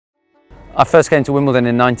I first came to Wimbledon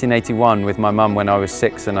in 1981 with my mum when I was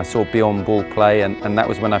 6, and I saw Beyond Ball play, and that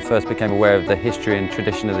was when I first became aware of the history and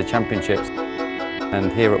tradition of the championships. And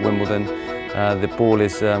here at Wimbledon, the ball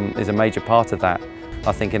is a major part of that.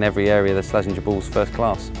 I think in every area the Slazenger ball's first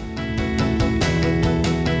class.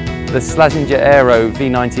 The Slazenger Aero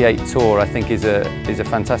V98 Tour I think is a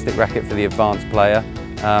fantastic racket for the advanced player.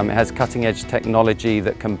 It has cutting-edge technology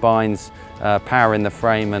that combines power in the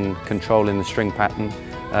frame and control in the string pattern.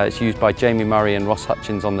 It's used by Jamie Murray and Ross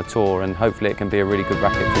Hutchins on the tour, and hopefully it can be a really good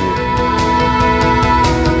racket for you.